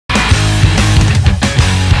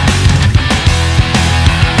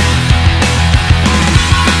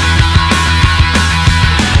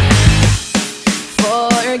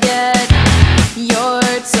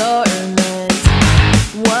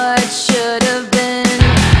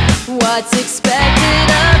what's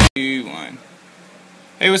expected of you.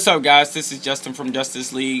 Hey, what's up, guys? This is Justin from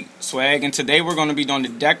Justice League Swag, and today we're going to be doing the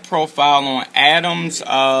deck profile on Adam's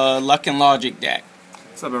Luck and Logic deck.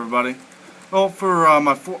 What's up, everybody? Well, for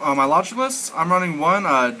my Logic list, I'm running one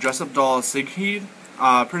Dress Up Doll Siegfried.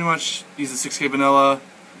 Pretty much, he's a 6K vanilla.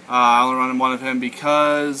 I only run one of him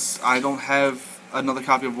because I don't have another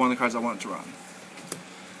copy of one of the cards I wanted to run.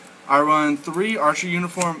 I run 3 Archer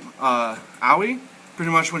Uniform Aoi.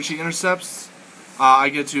 Pretty much when she intercepts, I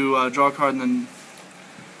get to draw a card and then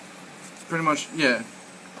pretty much, yeah,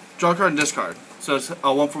 draw a card and discard. So it's a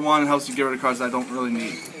 1-for-1 and helps you get rid of cards that I don't really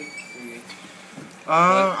need.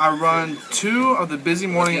 I run 2 of the Busy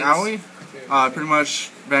Morning Aoi. Pretty much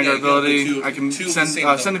Vanguard ability. I can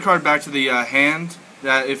send a card back to the hand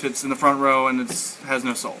that if it's in the front row and it has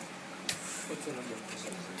no soul.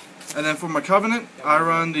 And then for my Covenant, I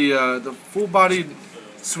run the full-bodied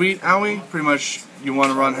Sweet Aoi. Pretty much you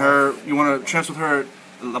want to run her, you want to transfer her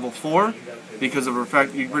at level 4 because of her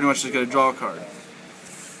effect. You pretty much just get to draw a card.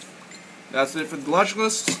 That's it for the Logic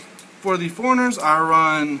list. For the Foreigners, I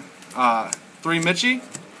run 3 Michi,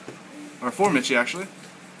 or 4 Michi actually.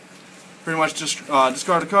 Pretty much just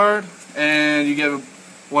discard a card and you get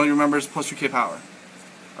one of your members plus 2K power.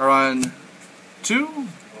 I run 2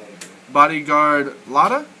 Bodyguard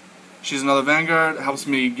Lada. She's another Vanguard. Helps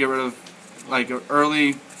me get rid of like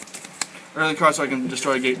early cards so I can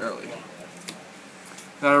destroy a gate early.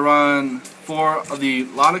 Then I run 4 of the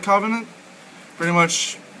Lada Covenant. Pretty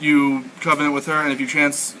much you Covenant with her, and if you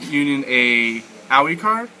chance union a Aoi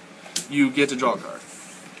card, you get to draw a card.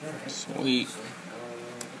 Sweet.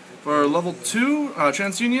 For level 2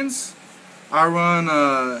 trans unions, I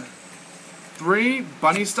run 3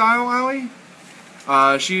 Bunny Style Aoi.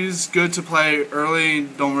 She's good to play early,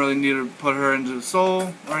 don't really need to put her into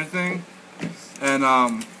soul or anything.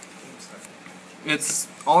 And it's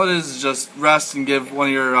all it is just rest and give one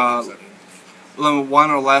of your limit 1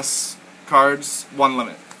 or less cards 1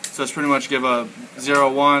 limit. So it's pretty much give a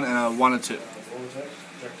 0-1 and a 1-2.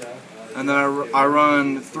 And then I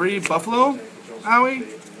run 3 Buffalo Aoi.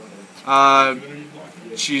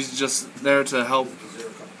 She's just there to help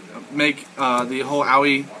make the whole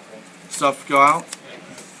Aoi stuff go out.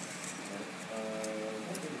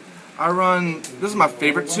 I run, this is my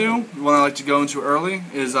favorite 2, the one I like to go into early,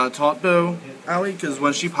 is Taut Bow Aoi, because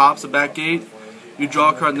when she pops a back gate, you draw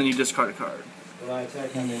a card and then you discard a card.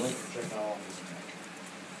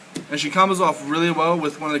 And she combos off really well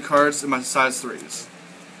with one of the cards in my size 3s.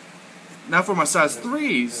 Now for my size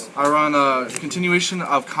 3s, I run a continuation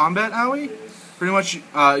of Combat Aoi. Pretty much,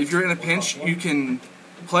 if you're in a pinch, you can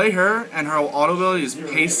play her, and her auto ability is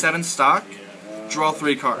pay 7 stock, draw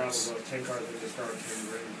 3 cards.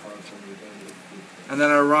 And then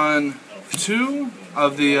I run 2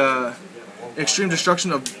 of the Extreme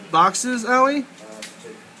Destruction of Boxes Aoi.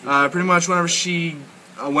 Pretty much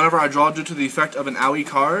whenever I draw due to the effect of an Aoi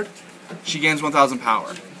card, she gains 1,000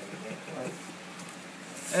 power.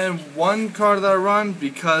 And one card that I run,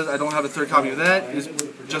 because I don't have a 3rd copy of that, is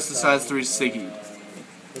just the size 3 Siegfried.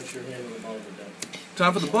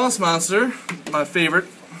 Time for the boss monster. My favorite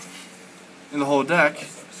in the whole deck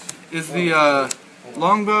is the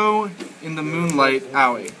Longbow in the Moonlight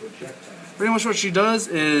Aoi. Pretty much what she does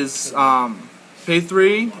is pay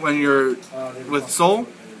 3 when you're with soul.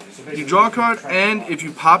 You draw a card, and if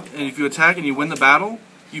you attack and you win the battle,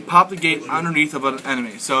 you pop the gate underneath of an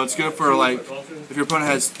enemy. So it's good for, like, if your opponent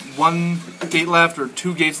has 1 gate left or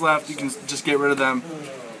 2 gates left, you can just get rid of them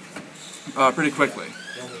pretty quickly.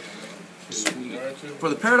 For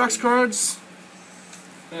the Paradox cards,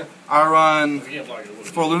 I run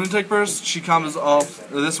 4 Lunatic Burst. She comes off.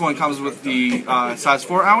 This one comes with the size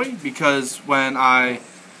 4 Aoi, because when I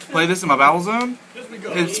play this in my battle zone,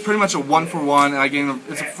 it's pretty much a 1-for-1, and I gain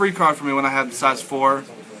it's a free card for me when I have the size 4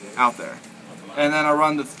 out there. And then I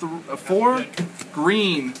run the 4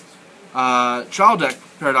 green Trial Deck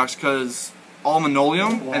Paradox, because all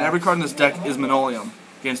Manoleum, and every card in this deck is Manoleum.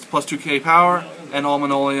 Gains plus 2K power, and all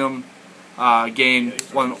Manoleum gain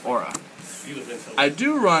 1 aura. I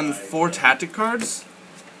do run 4 tactic cards,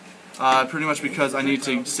 pretty much because I need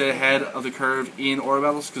to stay ahead of the curve in aura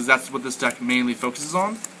battles, because that's what this deck mainly focuses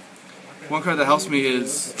on. One card that helps me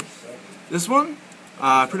is this one,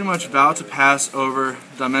 pretty much Vow to Pass Over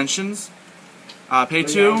Dimensions. Pay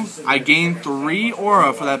 2, I gain 3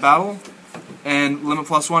 aura for that battle, and limit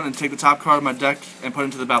 +1 and take the top card of my deck and put it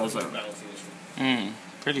into the battle zone.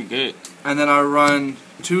 Pretty good. And then I run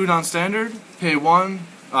 2 non-standard, pay 1,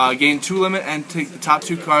 gain 2 limit, and take the top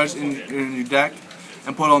 2 cards in your deck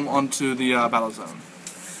and put them onto the battle zone.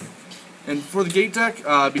 And for the gate deck,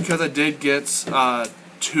 because I did get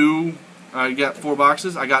 2 You get 4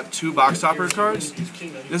 boxes. I got 2 box topper cards.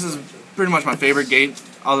 This is pretty much my favorite gate,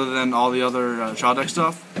 other than all the other trial deck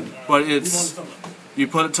stuff. But it's, you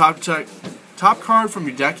put a top card from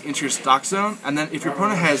your deck into your stock zone, and then if your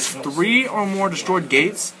opponent has 3 or more destroyed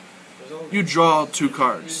gates, you draw 2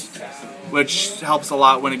 cards, which helps a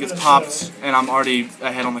lot when it gets popped and I'm already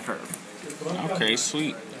ahead on the curve. Okay,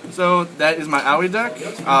 sweet. So that is my Aoi deck.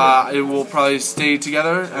 It will probably stay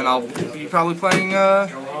together, and I'll be probably playing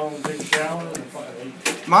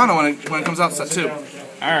Mono when it comes out set 2.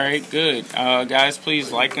 Alright, good. Guys,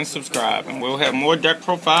 please like and subscribe, and we'll have more deck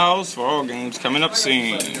profiles for all games coming up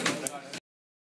soon.